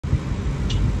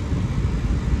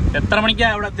എത്ര മണിക്കാ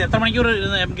അവിടെ എത്ര മണിക്കൂർ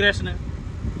എമിഗ്രേഷന്?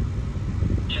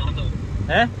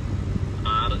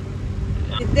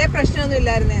 ഇതേ പ്രശ്നമൊന്നും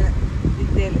ഇല്ലായിരുന്നേന്ന്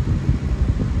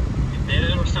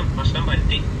പ്രശ്നം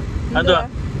പറ്റി. എന്തുവാ?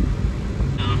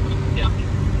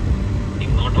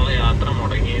 ഇങ്ങോട്ടുള്ള യാത്ര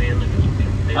മുടങ്ങിയെന്ന്.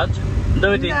 എന്താ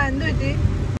പറ്റി?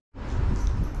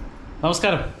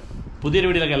 നമസ്കാരം, പുതിയൊരു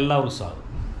വീഡിയോയിലേക്ക് എല്ലാവർക്കും സ്വാഗതം.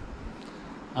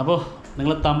 അപ്പോൾ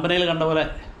നിങ്ങൾ തമ്പനയിൽ കണ്ട പോലെ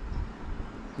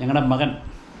ഞങ്ങളുടെ മകൻ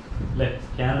അല്ലേ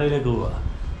കാനഡയിലേക്ക് പോവുക.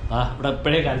 ഇവിടെ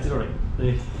എപ്പോഴേ കരച്ചിൽ തുടങ്ങി.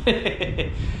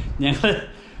 ഞങ്ങൾ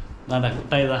വേണ്ട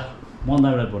കുട്ടായതാ മൂന്നാം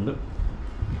ഇവിടെ ഉണ്ട്.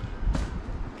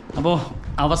 അപ്പോൾ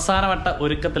അവസാനവട്ട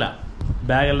ഒരുക്കത്തിലാണ്.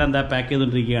 ബാഗെല്ലാം എന്താ പാക്ക്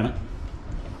ചെയ്തുകൊണ്ടിരിക്കുകയാണ്.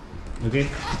 ഓക്കെ,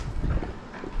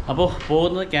 അപ്പോൾ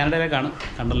പോകുന്നത് കാനഡയിലേക്കാണ്,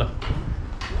 കണ്ടല്ലോ.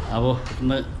 അപ്പോൾ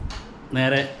ഇന്ന്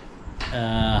നേരെ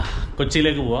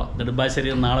കൊച്ചിയിലേക്ക് പോവാം. നെടുമ്പാശ്ശേരി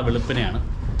നാളെ വെളുപ്പിനെയാണ്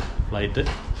ഫ്ലൈറ്റ്.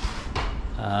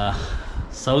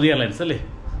 സൗദി എയർലൈൻസ് അല്ലേ.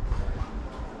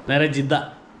 നേരെ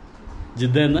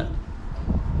ജിദ്ദയിൽ നിന്ന്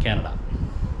കാനഡ.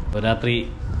 അപ്പോൾ രാത്രി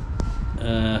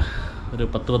ഒരു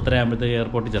 10-10:30 ആകുമ്പോഴത്തേക്ക്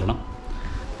എയർപോർട്ടിൽ ചെല്ലണം.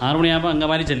 6 മണിയാകുമ്പോൾ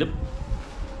അങ്കമാലി ചെല്ലും.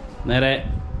 നേരെ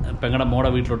പെങ്ങളുടെ മോടെ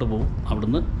വീട്ടിലോട്ട് പോകും.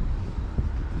 അവിടുന്ന്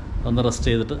ഒന്ന് റെസ്റ്റ്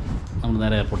ചെയ്തിട്ട് നമ്മൾ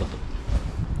നേരെ എയർപോർട്ടെത്തും.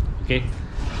 ഓക്കെ,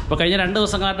 അപ്പോൾ കഴിഞ്ഞ 2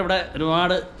 ദിവസങ്ങളായിട്ട് ഇവിടെ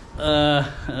ഒരുപാട്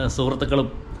സുഹൃത്തുക്കളും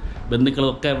ബന്ധുക്കളും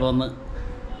ഒക്കെ ഇവിടെ വന്ന്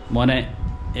മോനെ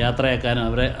യാത്രയാക്കാനും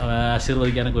അവരെ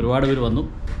ആശീർവദിക്കാനൊക്കെ ഒരുപാട് പേര് വന്നു.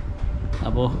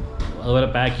 അപ്പോൾ അതുപോലെ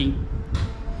പാക്കിങ്,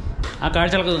 ആ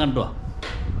കാഴ്ചകളൊക്കെ ഒന്ന് കണ്ടുവാ,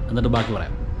 എന്നിട്ട് ബാക്കി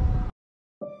പറയാം.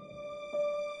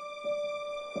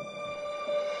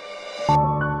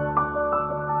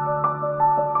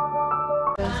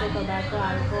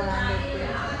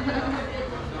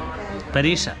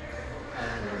 പരീക്ഷ.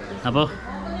 അപ്പോൾ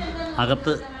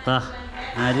അകത്ത്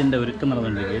ആര്യൻ്റെ ഒരുക്കം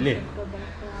നടന്നുകൊണ്ടിരിക്കുക അല്ലേ.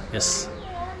 യെസ്,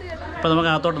 അപ്പോൾ നമുക്ക്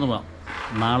അകത്തോട്ടൊന്ന് പോവാം.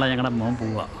 നാളെ ഞങ്ങളുടെ മോൻ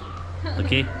പോവാം.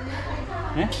 ഓക്കെ,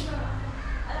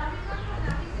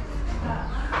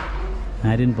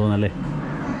 ആര്യൻ പോകുന്നല്ലേ.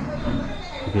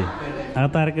 ഓക്കെ,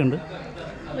 അകത്ത് ആരൊക്കെ ഉണ്ട്?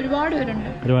 ഒരുപാട്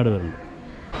പേരുണ്ട്.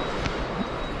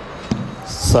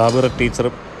 സാബിറ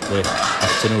ടീച്ചറും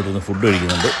അച്ഛനും ഇവിടെ നിന്ന് ഫുഡ്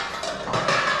കഴിക്കുന്നുണ്ട്.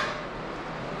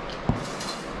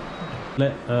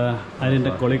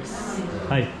 ആര്യൻ്റെ കൊളീഗ്സ്.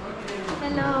 ഹായ്.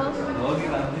 ഹലോ.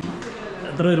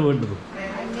 എത്ര പേര് പോയിട്ടുണ്ട്?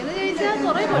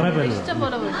 കുറേ പേര്.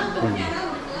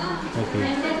 ഓക്കെ,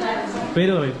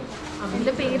 പേര് പറയും.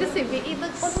 എൻ്റെ പേര് സിബി.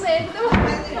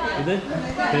 ഇത്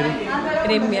പേര്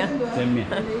രമ്യ.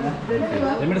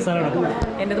 രമ്യയുടെ സ്ഥലമാണ്.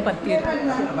 എൻ്റെത് പത്തിയൂർ.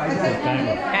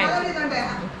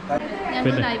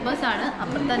 ഞങ്ങൾ നൈബേഴ്സാണ്.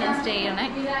 അപ്പുറത്താണ് ഞാൻ സ്റ്റേ ചെയ്യണേ.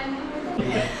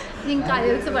 നിങ്ങൾക്ക്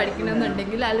IELTS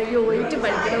പഠിക്കണമെന്നുണ്ടെങ്കിൽ അല്ലെങ്കിൽ OET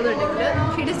പഠിക്കണമെന്നുണ്ടെങ്കിൽ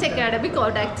ഫിഡിസ് അക്കാഡമി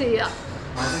കോൺടാക്ട് ചെയ്യുക.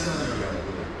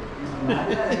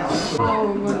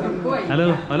 ഹലോ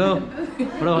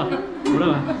ഇവിടെ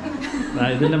വാ.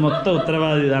 ഇതിൻ്റെ മൊത്തം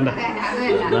ഉത്തരവാദി ഇതാണ്ട.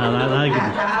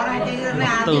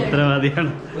 മൊത്തം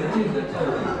ഉത്തരവാദിയാണ്.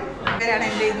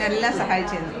 എന്റെ ഇന്നെല്ലാം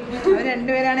സഹായിച്ചത് അവർ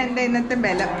രണ്ടുപേരാണ് എന്റെ ഇന്നത്തെ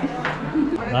ബലം.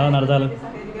 നടത്താലോ.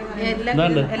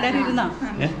 എല്ലാരും ഇരുന്നോ?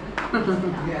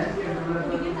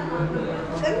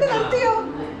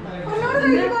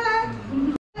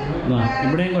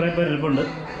 ഇവിടെയും കുറേ പേര് ഇരിപ്പുണ്ട്.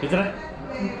 ടീച്ചറെ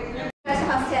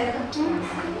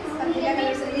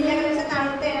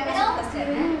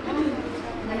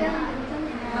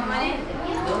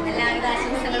എല്ലാവിധ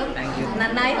ആശംസകളും.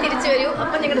 നന്നായി തിരിച്ചു വരൂ.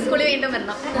 അപ്പം ഞങ്ങളുടെ സ്കൂളിൽ വീണ്ടും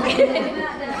വരണം.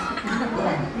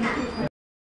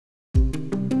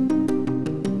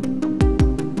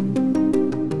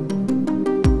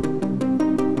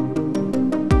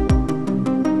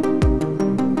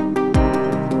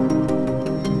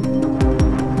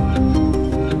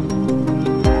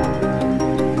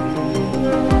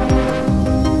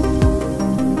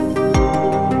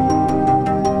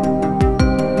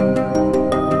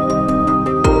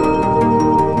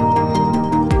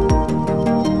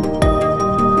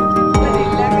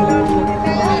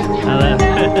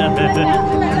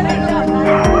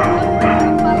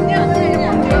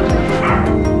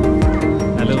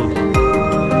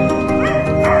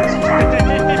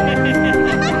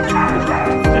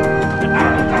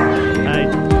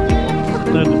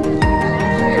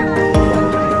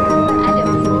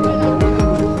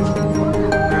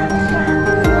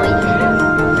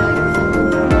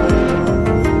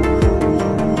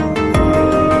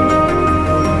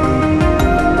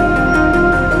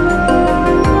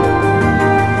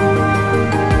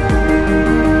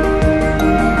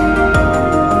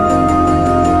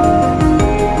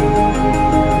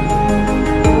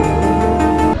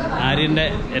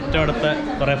 ഏറ്റവും അടുത്ത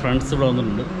കുറേ ഫ്രണ്ട്സ് ഇവിടെ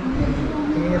വന്നിട്ടുണ്ട്.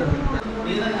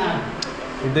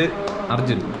 ഇത്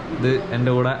അർജുൻ. ഇത്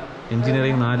എൻ്റെ കൂടെ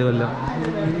എൻജിനീയറിങ് 4 കൊല്ലം.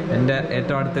 എൻ്റെ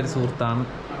ഏറ്റവും അടുത്തൊരു സുഹൃത്താണ്.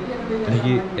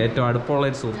 എനിക്ക് ഏറ്റവും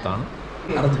അടുപ്പമുള്ളൊരു സുഹൃത്താണ്.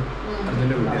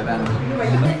 അർജുൻ്റെ കുട്ടി അതാണ്.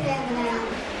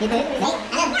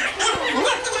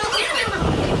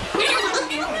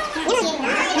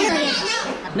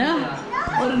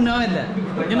 ഒരു നോ അല്ല.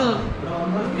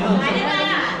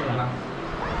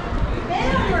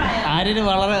 ആര്യന്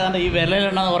വളരെ ഈ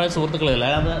വിലയിലുണ്ടെന്ന് കുറേ സുഹൃത്തുക്കളില്ല.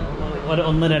 അത് ഒരു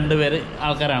 1-2 പേര്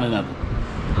ആൾക്കാരാണ് ഇതിനകത്ത്.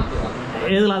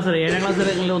 ഏത് ക്ലാസ് വരെ? 7ാം ക്ലാസ്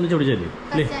വരെ നിങ്ങൾ ഒന്നിച്ച് പഠിച്ചല്ലേ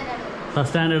അല്ലേ? ഫസ്റ്റ്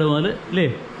സ്റ്റാൻഡേർഡ് മുതൽ അല്ലേ?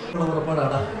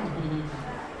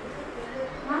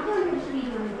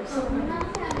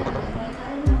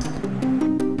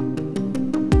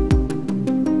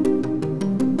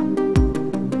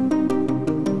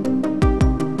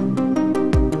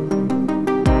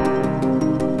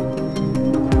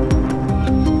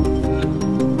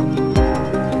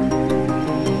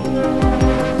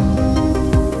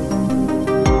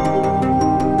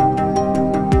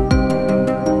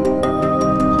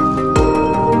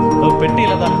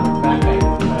 പെട്ടിയില്ല. ഇത്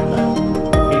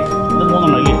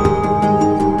 3 അല്ലേ?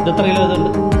 ഇത് എത്ര കിലോ ഇതുണ്ട്?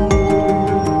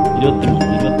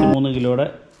 23 കിലോയുടെ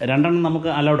 2 നമുക്ക്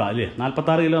അലൗഡാണ് അല്ലേ?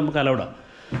 46 കിലോ നമുക്ക് അലൗഡാണ്.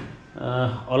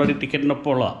 ഓൾറെഡി ടിക്കറ്റിനൊപ്പം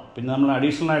ഉള്ളതാണ്. പിന്നെ നമ്മൾ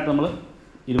അഡീഷണൽ ആയിട്ട് നമ്മൾ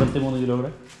 23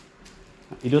 കിലോയുടെ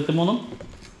 23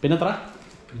 പിന്നെ എത്ര?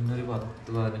 പിന്നൊരു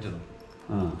 10-15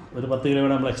 ഒരു 10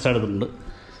 കിലോയുടെ നമ്മൾ എക്സ്ട്രാ എടുത്തിട്ടുണ്ട്.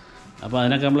 അപ്പോൾ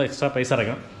അതിനൊക്കെ നമ്മൾ എക്സ്ട്രാ പൈസ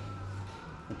അടയ്ക്കണം.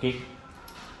 ഓക്കെ.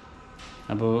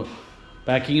 അപ്പോൾ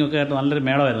പാക്കിംഗ് ഒക്കെ ആയിട്ട് നല്ലൊരു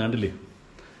മേളമായിരുന്നു. കണ്ടില്ലേ?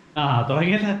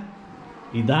 തുടങ്ങിയല്ല.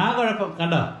 ഇതാ കുഴപ്പം.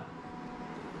 കണ്ടോ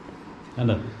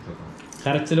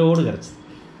കരച്ചിലോട് കരച്ചിൽ.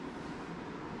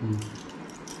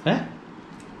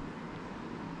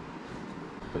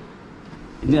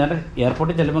 ഇനി നല്ല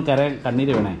എയർപോർട്ടിൽ ചെല്ലുമ്പോൾ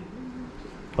കണ്ണീര് വേണേ.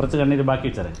 കുറച്ച് കണ്ണീര് ബാക്കി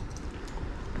വെച്ചാലേ.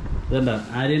 ഇതുണ്ടോ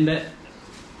ആര്യൻ്റെ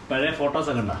പഴയ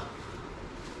ഫോട്ടോസൊക്കെ ഉണ്ടോ?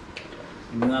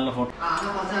 ഇനി നല്ല ഫോട്ടോ.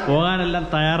 പോകാനെല്ലാം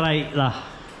തയ്യാറായി.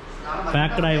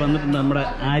 പാക്കഡായി വന്നിട്ടുണ്ട് നമ്മുടെ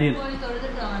ആര്യൻ.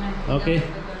 ഓക്കെ.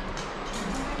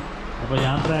 അപ്പോൾ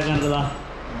യാത്രയാക്കാനിതാ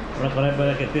ഇവിടെ കുറേ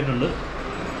പേരൊക്കെ എത്തിയിട്ടുണ്ട്.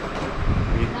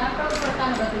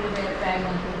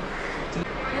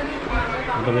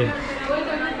 അപ്പോൾ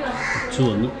അച്ചു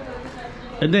വന്നു.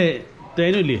 എൻ്റെ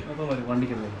തേനുമില്ലേ?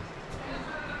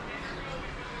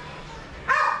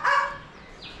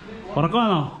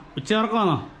 ഉറക്കമാണോ? ഉച്ച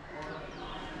ഉറക്കമാണോ?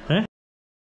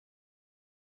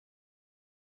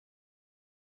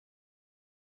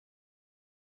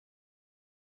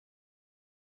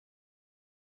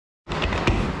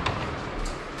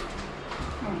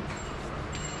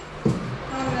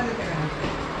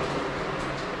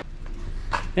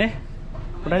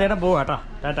 ഇവിടെ ചേട്ടാ പോവാ കേട്ടോ.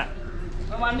 ടാറ്റ.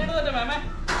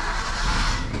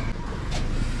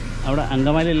 അവിടെ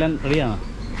അങ്കമാലി എല്ലാം റെഡിയാണോ?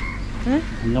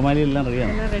 അങ്കമാലി എല്ലാം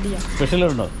റെഡിയാണോ?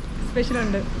 സ്പെഷ്യലുണ്ടോ?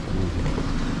 സ്പെഷ്യലുണ്ട്.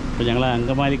 അപ്പോൾ ഞങ്ങൾ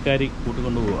അങ്കമാലിക്കാരി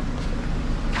കൂട്ടിക്കൊണ്ട് പോവാം.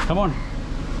 Come on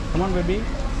baby.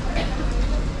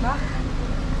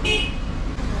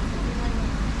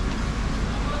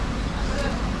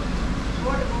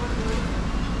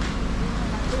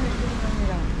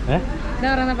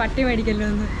 പട്ടി മേടിക്കല്ലോ.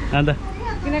 എന്താ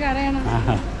പിന്നെ കരയണം.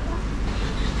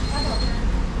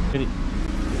 ശരി.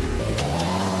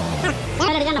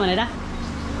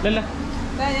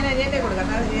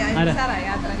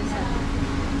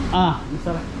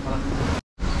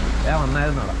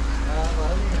 വന്നായിരുന്നോടാ.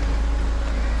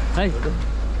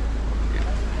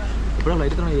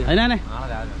 അതിനാനെ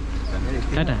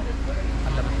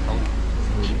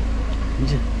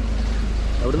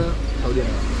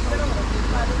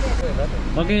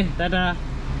ഓക്കെ. ടാറ്റാ.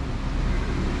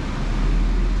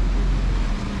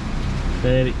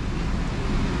 ശരി.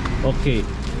 ഓക്കെ.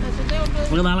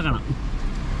 നമുക്ക് നാളെ കാണാം.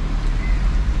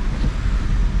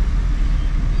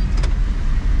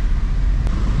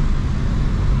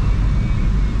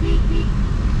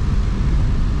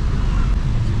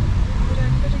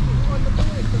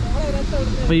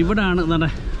 അപ്പോൾ ഇവിടാണ് നമ്മുടെ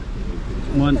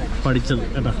മോൻ പഠിച്ചത്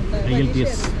കേട്ടോ.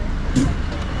 IELTS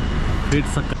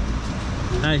ഫീഡ്സൊക്കെ.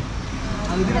 ഹായ്.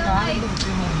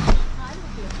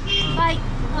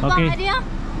 ഓക്കെ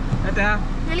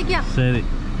ശരി.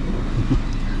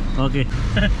 ഓക്കെ.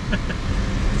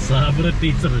 സാബിറ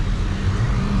ടീച്ചർ.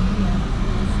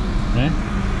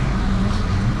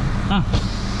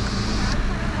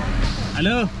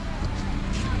 ഹലോ.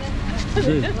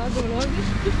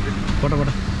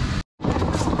 പോട്ടെ.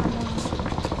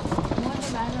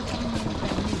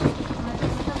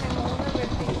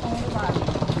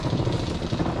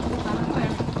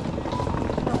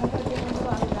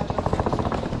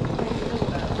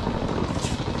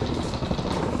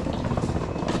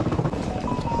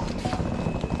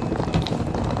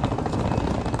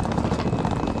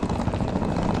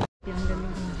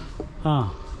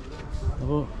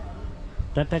 അപ്പോൾ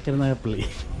ടാറ്റ കരുനാഗപ്പള്ളി.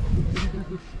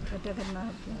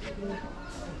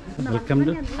 Welcome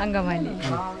to Angamaly.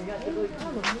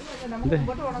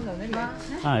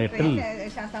 ആ 8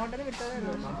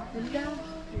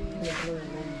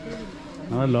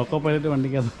 നമ്മൾ ലോക്കോ പൈലറ്റ്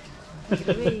വണ്ടിക്കകത്ത്.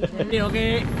 ഓക്കെ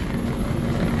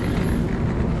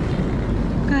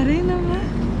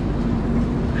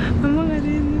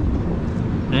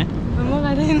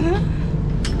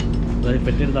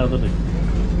പെട്ടെടുത്താകത്തോട്ട്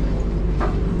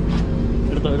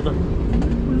എടുത്തോ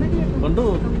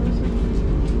കൊണ്ടുപോകും.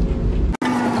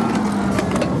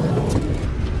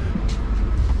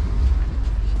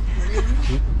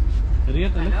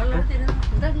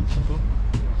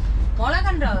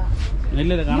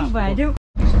 ഇല്ല കാണാം.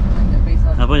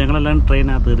 അപ്പോൾ ഞങ്ങളെല്ലാം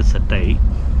ട്രെയിനകത്ത് ഒരു സെറ്റായി.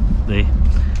 അതെ,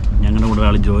 ഞങ്ങളുടെ കൂടെ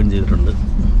ഒരാൾ ജോയിൻ ചെയ്തിട്ടുണ്ട്.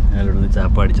 അയാളോട് നിന്ന്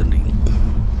ചാപ്പ അടിച്ചോണ്ടിരിക്കും.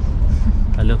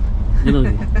 ഹലോ,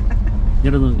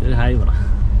 ഇങ്ങോട്ട് നോക്കി ഒരു ഹായ് പറ.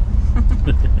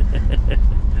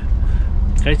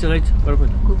 കഴിച്ചോ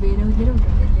കുഴപ്പമില്ല.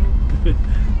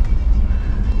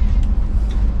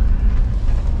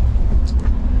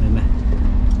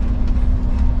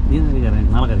 പിന്നെ നീ കറിയാം,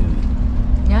 നാളെ കറിയാം.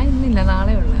 ഞാൻ ഇന്നില്ല,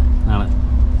 നാളെ ഉള്ള. നാളെ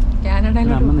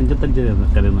കാനഡയിൽ അമ്മ നെഞ്ചത്തഞ്ച്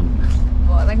കരുതുന്നുണ്ട്.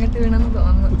 ബോധം കെട്ട് വീണെന്ന്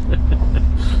തോന്നുന്നു.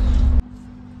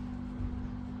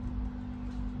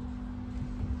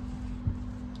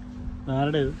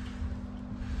 ആരുടെ ഇത്?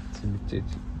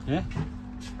 ചേച്ചി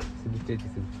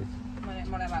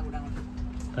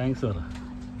താങ്ക്സ് പറ.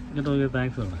 ഇങ്ങോട്ട് നോക്കിയ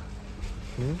താങ്ക്സ് പറ.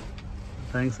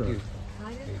 താങ്ക്സ് പറ.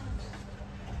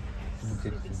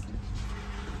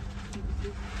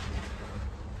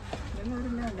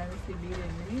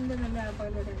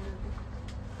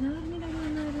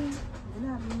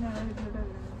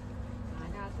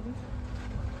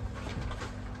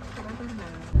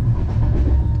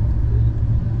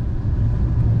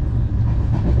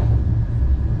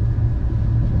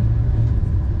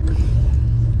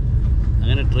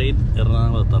 അങ്ങനെ ട്രെയിൻ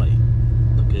എറണാകുളത്താറായി.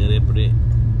 കയറിയപ്പോഴേ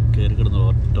കയറി കിടന്ന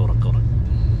ഒറ്റ ഉറക്കം.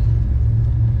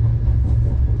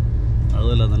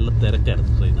 അതുമല്ല നല്ല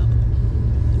തിരക്കായിരുന്നു ട്രെയിനകത്ത്.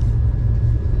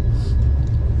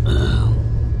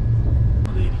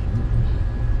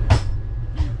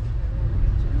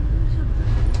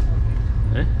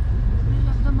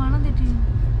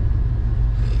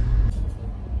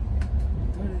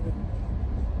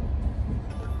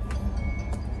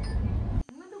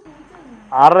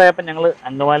 ആറരയായപ്പോൾ ഞങ്ങൾ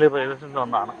അങ്കമാലി റെയിൽവേ സ്റ്റേഷനിൽ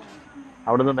വന്നതാണ്.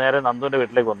 അവിടുന്ന് നേരെ നന്ദുവിൻ്റെ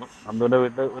വീട്ടിലേക്ക് വന്നു. നന്ദുവിൻ്റെ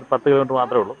വീട്ടിൽ ഒരു 10 കിലോമീറ്റർ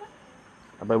മാത്രമേ ഉള്ളൂ.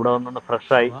 അപ്പോൾ ഇവിടെ വന്നൊന്ന്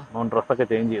ഫ്രഷായി ഡ്രസ്സൊക്കെ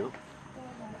ചേഞ്ച് ചെയ്തു.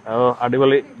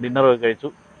 അടിപൊളി ഡിന്നറൊക്കെ കഴിച്ചു.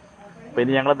 അപ്പോൾ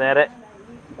ഇനി ഞങ്ങൾ നേരെ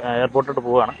എയർപോർട്ടിലോട്ട്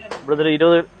പോവുകയാണ്. ഇവിടുന്ന് ഒരു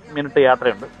 20 മിനിറ്റ്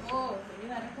യാത്രയുണ്ട്.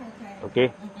 ഓക്കെ,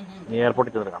 ഇനി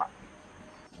എയർപോർട്ടിൽ ചെന്നിട്ട് കാണാം.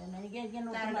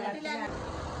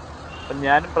 അപ്പം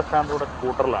ഞാനും പ്രശാന്തും കൂടെ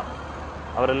സ്കൂട്ടറിലാണ്.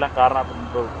 അവരെല്ലാം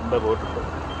കാറിനകത്ത് മുമ്പേ പോയിട്ടുണ്ട്.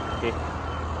 ഓക്കെ,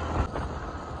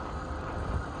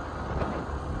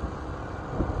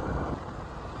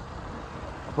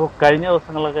 അപ്പോൾ കഴിഞ്ഞ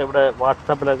ദിവസങ്ങളിലൊക്കെ ഇവിടെ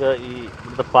വാട്സാപ്പിലൊക്കെ ഈ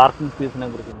ഇവിടുത്തെ പാർക്കിംഗ് ഫീസിനെ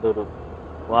കുറിച്ച് എന്തൊരു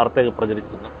വാർത്തയൊക്കെ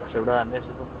പ്രചരിച്ചിരുന്നു. പക്ഷെ ഇവിടെ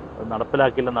അന്വേഷിച്ചിട്ടും അത്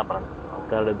നടപ്പിലാക്കിയില്ലെന്നാണ് പറയുന്നത്.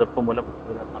 ആൾക്കാരുടെ എതിർപ്പ് മൂലം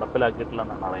ഇത്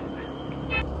നടപ്പിലാക്കിയിട്ടില്ലെന്നാണ് അറിയുന്നത്.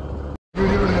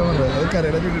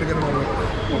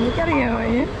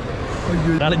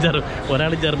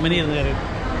 ഒരാൾ ജർമ്മനി ആയിരുന്നു കാര്യം.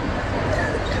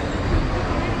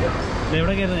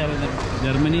 എവിടെയൊക്കെയായിരുന്നു കാര്യം?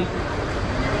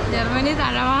 ജർമ്മനി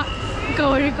തഴവ,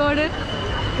 കോഴിക്കോട്,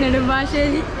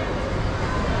 നെടുമ്പാശ്ശേരി.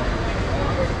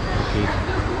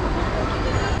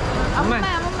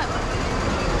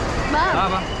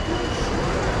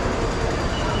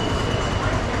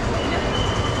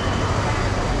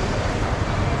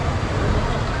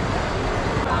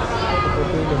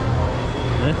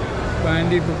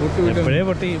 എപ്പോഴേ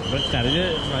പൊട്ടി, കരഞ്ഞ്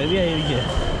പകുതിയായിരിക്കുക.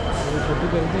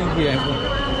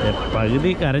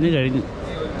 പകുതി കരഞ്ഞ് കഴിഞ്ഞു,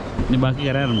 ഇനി ബാക്കി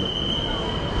കരാറുണ്ട്.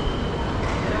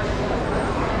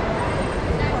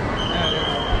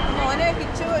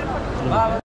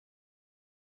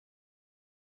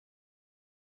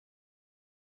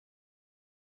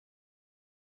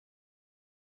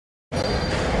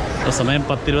 സമയം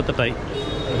 10:28.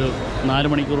 ഒരു 4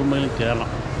 മണിക്കൂർ മുമ്പെങ്കിലും കയറണം.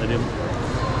 കാര്യം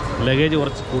ലഗേജ്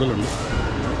കുറച്ച് കൂടുതലുണ്ട്.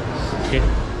 ഓക്കെ,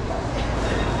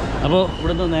 അപ്പോൾ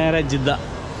ഇവിടുന്ന് നേരെ ജിദ്ദ.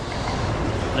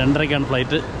 2:30ക്കാണ്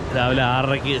ഫ്ലൈറ്റ്. രാവിലെ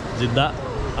 6:30ക്ക് ജിദ്ദ.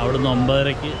 അവിടുന്ന്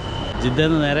 9:30ക്ക്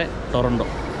ജിദ്ദയിൽ നിന്ന് നേരെ ടൊറൻഡോ.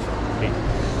 ഓക്കെ,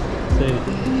 ശരി.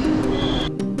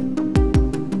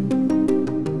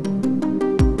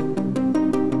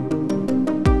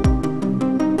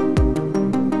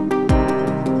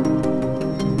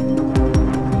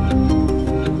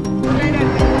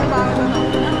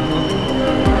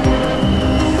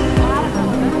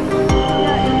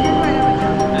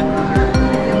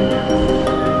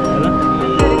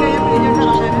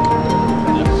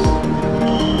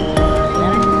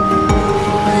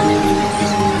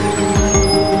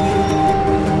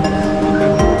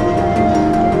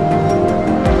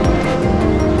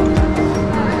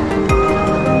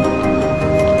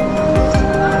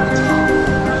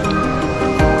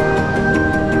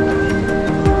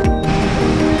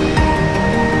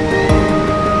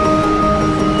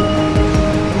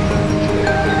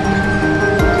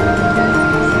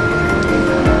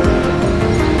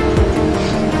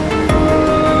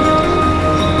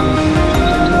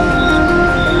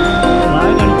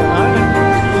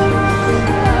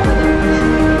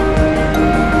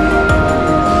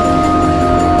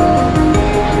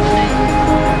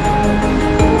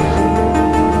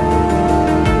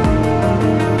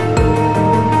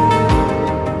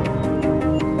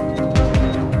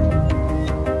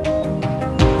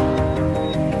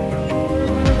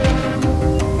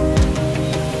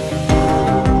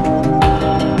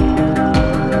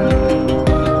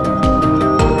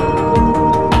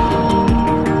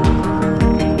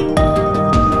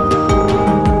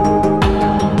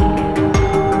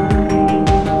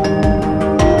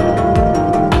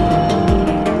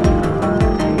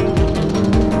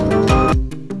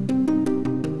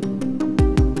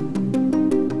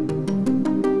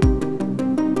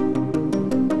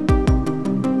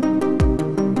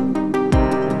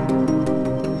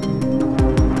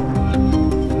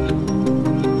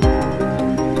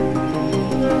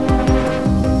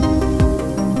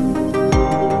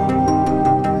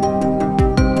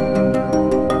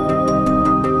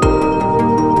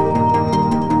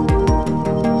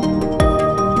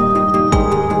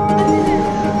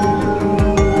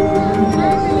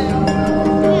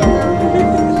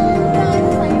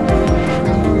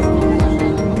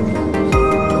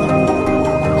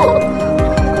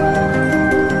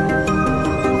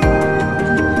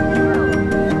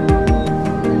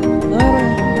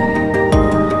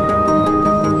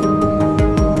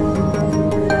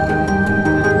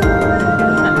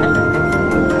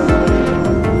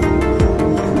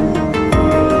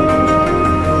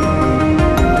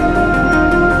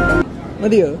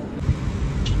 മതിയോ?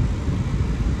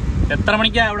 എത്ര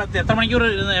മണിക്കാ അവിടെ എത്ര മണിക്കൂർ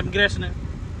എമിഗ്രേഷന്?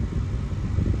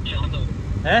 6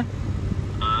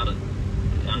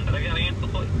 2:30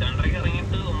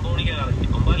 ഇറങ്ങിയിട്ട് 9 മണിക്ക് ഇറങ്ങി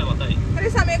 9:10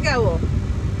 ഇത്രയും സമയമൊക്കെ ആവോ?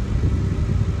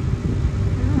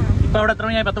 ഇപ്പൊ അവിടെ എത്ര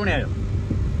മണിയായി? 10 മണിയായോ?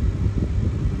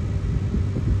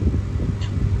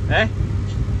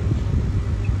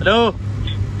 ഹലോ,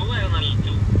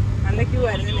 നല്ല ക്യൂ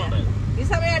ആയിരുന്നില്ലേ? ഈ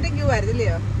സമയമായിട്ട് ക്യൂ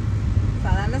ആയിരുന്നില്ലയോ?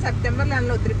 സാധാരണ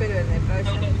സെപ്റ്റംബറിലാണല്ലോ ഒത്തിരി പേര് വരുന്നത്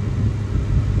ഇപ്രാവശ്യം.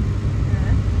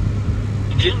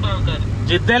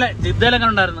 ജിദ്ദയിലൊക്കെ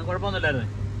ഉണ്ടായിരുന്നു, കുഴപ്പമൊന്നുമില്ലായിരുന്നു.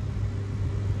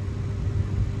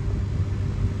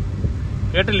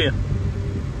 കേട്ടില്ലയോ?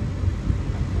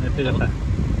 നെറ്റ് കേട്ട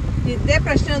ജിദ്ദ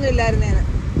പ്രശ്നമൊന്നും ഇല്ലായിരുന്നേന്.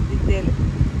 ജിദ്ദയില്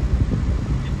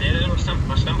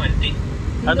പ്രശ്നം പറ്റി.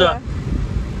 എന്തുവാ?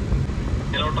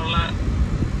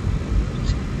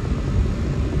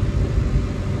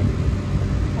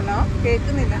 ഹലോ,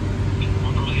 കേൾക്കുന്നില്ല.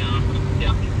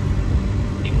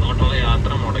 ഇങ്ങോട്ടുള്ള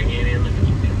യാത്ര മുടങ്ങിയതെന്ന്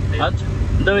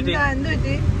എന്താ പറ്റി? എന്ത്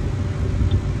പറ്റി?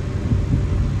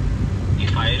 ഈ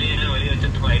ഫയൽ ഞാൻ വലിയ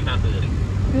വെച്ചിട്ട് ഫ്ലൈറ്റിനകത്ത് കയറി.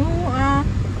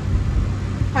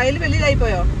 ഫയല് വലിയതായി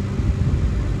പോയോ?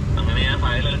 അങ്ങനെ ഞാൻ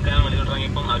ഫയൽ എടുക്കാൻ വലിയ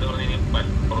ഇറങ്ങിയപ്പം അവര് പറഞ്ഞു ഇനി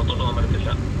പുറത്തോട്ട് പോകാൻ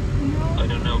പറ്റത്തില്ല.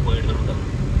 അവരെന്നെ പോയി എടുത്തോട്ട്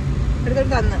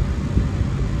തന്ന്.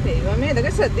 ദൈവമേ,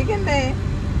 ഇതൊക്കെ ശ്രദ്ധിക്കണ്ടേ?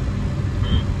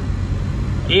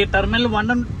 ഈ ടെർമിനൽ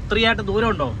 1 ഉം 3 ആയിട്ട് ദൂരം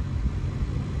ഉണ്ടോ?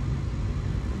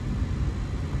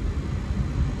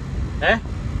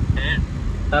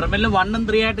 ടെർമിനൽ 1 ഉം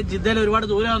 3 ആയിട്ട് ജിദ്ദയിൽ ഒരുപാട്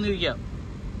ദൂരം വന്നിരിക്കാം.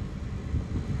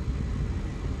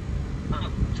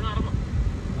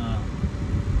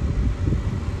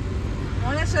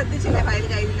 മോനെ ശ്രദ്ധിച്ചില്ലേ ഫയൽ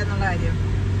കയ്യിലില്ലെന്നുള്ള കാര്യം?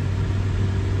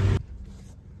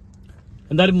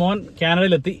 എന്തായാലും മോൻ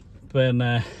കാനഡയിലെത്തി.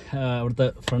 പിന്നെ അവിടുത്തെ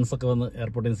ഫ്രണ്ട്സൊക്കെ വന്ന്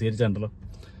എയർപോർട്ടിൽ നിന്ന് സ്വീകരിച്ചിട്ടുണ്ടല്ലോ.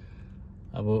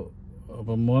 അപ്പോൾ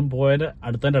മോൻ പോയതിൻ്റെ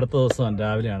അടുത്ത ദിവസമാണ്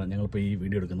രാവിലെയാണ് ഞങ്ങളിപ്പോൾ ഈ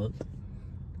വീഡിയോ എടുക്കുന്നത്.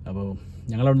 അപ്പോൾ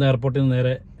ഞങ്ങളവിടുന്ന് എയർപോർട്ടിൽ നിന്ന്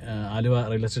നേരെ ആലുവ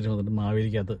റെയിൽവേ സ്റ്റേഷൻ വന്നിട്ട്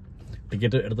മാവേലിക്കകത്ത്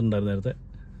ടിക്കറ്റ് എടുത്തിട്ടുണ്ടായിരുന്നു നേരത്തെ.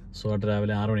 സോ ആയിട്ട്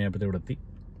രാവിലെ 6 മണിയായപ്പോഴത്തേക്ക് ഇവിടെ എത്തി.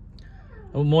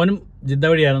 അപ്പോൾ മോനും ജിദ്ദ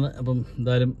വഴിയായിരുന്നു. അപ്പം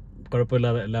എന്തായാലും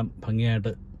കുഴപ്പമില്ലാതെ എല്ലാം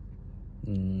ഭംഗിയായിട്ട്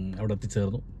അവിടെ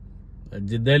എത്തിച്ചേർന്നു.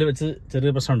 ജിദ്ദയിൽ വെച്ച് ചെറിയ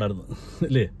പ്രശ്നം ഉണ്ടായിരുന്നു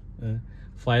ഇല്ലേ?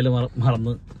 ഫയൽ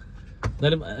മറന്ന്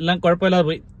എന്തായാലും എല്ലാം കുഴപ്പമില്ലാതെ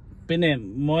പോയി. പിന്നെ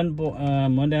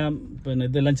മോൻ്റെ പിന്നെ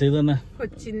ഇതെല്ലാം ചെയ്തു തന്നെ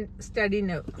Cochin study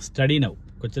now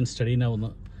Cochin study now എന്ന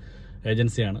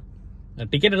ഏജൻസിയാണ്.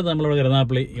 ടിക്കറ്റ് എടുത്ത് നമ്മളിവിടെ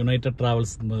കരുനാഗപ്പള്ളി യുണൈറ്റഡ്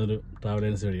ട്രാവൽസ് എന്നൊരു ട്രാവൽ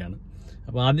ഏജൻസി വഴിയാണ്.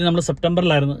 അപ്പോൾ ആദ്യം നമ്മൾ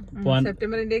സെപ്റ്റംബറിലായിരുന്നു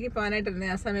സെപ്റ്റംബർ ഇന്ത്യക്ക് പോകാനായിട്ടിരുന്നത്.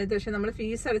 ആ സമയത്ത് പക്ഷേ നമ്മൾ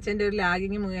ഫീസ് അടച്ചതിൻ്റെ ഒരു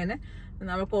ലാഗിങ് മുഖേന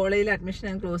നമ്മൾ കോളേജിൽ അഡ്മിഷൻ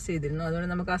ഞാൻ ക്ലോസ് ചെയ്തിരുന്നു. അതുകൊണ്ട്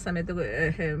നമുക്ക് ആ സമയത്ത്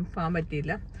പോകാൻ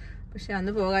പറ്റിയില്ല. പക്ഷെ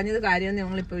അന്ന് പോകാഞ്ഞത് കാര്യമെന്ന്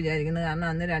ഞങ്ങളിപ്പോൾ വിചാരിക്കുന്നത്. കാരണം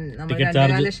അന്ന് നമ്മൾ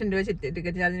 2.25 ലക്ഷം രൂപ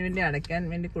ടിക്കറ്റ് ചാർജിന് വേണ്ടി അടയ്ക്കാൻ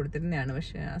വേണ്ടി കൊടുത്തിരുന്നതാണ്.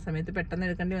 പക്ഷെ ആ സമയത്ത് പെട്ടെന്ന്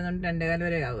എടുക്കേണ്ടി വന്നുകൊണ്ട് 2.25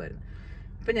 വരെ ആവുമായിരുന്നു.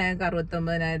 ഇപ്പം ഞങ്ങൾക്ക്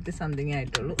 69,000 സംതിങ്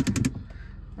ആയിട്ടുള്ളൂ.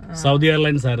 സൗദി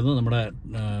എയർലൈൻസ് ആയിരുന്നു നമ്മുടെ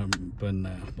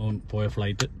പിന്നെ പോയ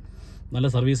ഫ്ലൈറ്റ്. നല്ല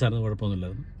സർവീസായിരുന്നു,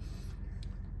 കുഴപ്പമൊന്നുമില്ലായിരുന്നു.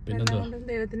 പിന്നെന്താ,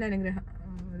 ദൈവത്തിൻ്റെ അനുഗ്രഹം.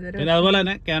 പിന്നെ അതുപോലെ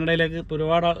തന്നെ കാനഡയിലേക്ക്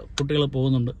ഒരുപാട് കുട്ടികൾ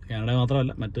പോകുന്നുണ്ട്. കാനഡ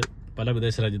മാത്രമല്ല, മറ്റ് പല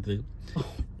വിദേശ രാജ്യത്തേക്കും.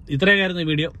 ഇത്രയൊക്കെയായിരുന്നു ഈ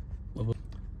വീഡിയോ.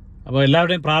 അപ്പോൾ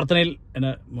എല്ലാവരുടെയും പ്രാർത്ഥനയിൽ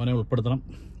എന്നെ മോനെ ഉൾപ്പെടുത്തണം.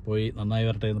 പോയി നന്നായി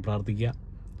വരട്ടെ എന്ന് പ്രാർത്ഥിക്കുക.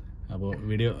 അപ്പോൾ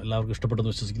വീഡിയോ എല്ലാവർക്കും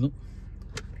ഇഷ്ടപ്പെട്ടെന്ന് വിശ്വസിക്കുന്നു.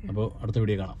 അപ്പോൾ അടുത്ത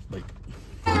വീഡിയോ കാണാം. ബൈ.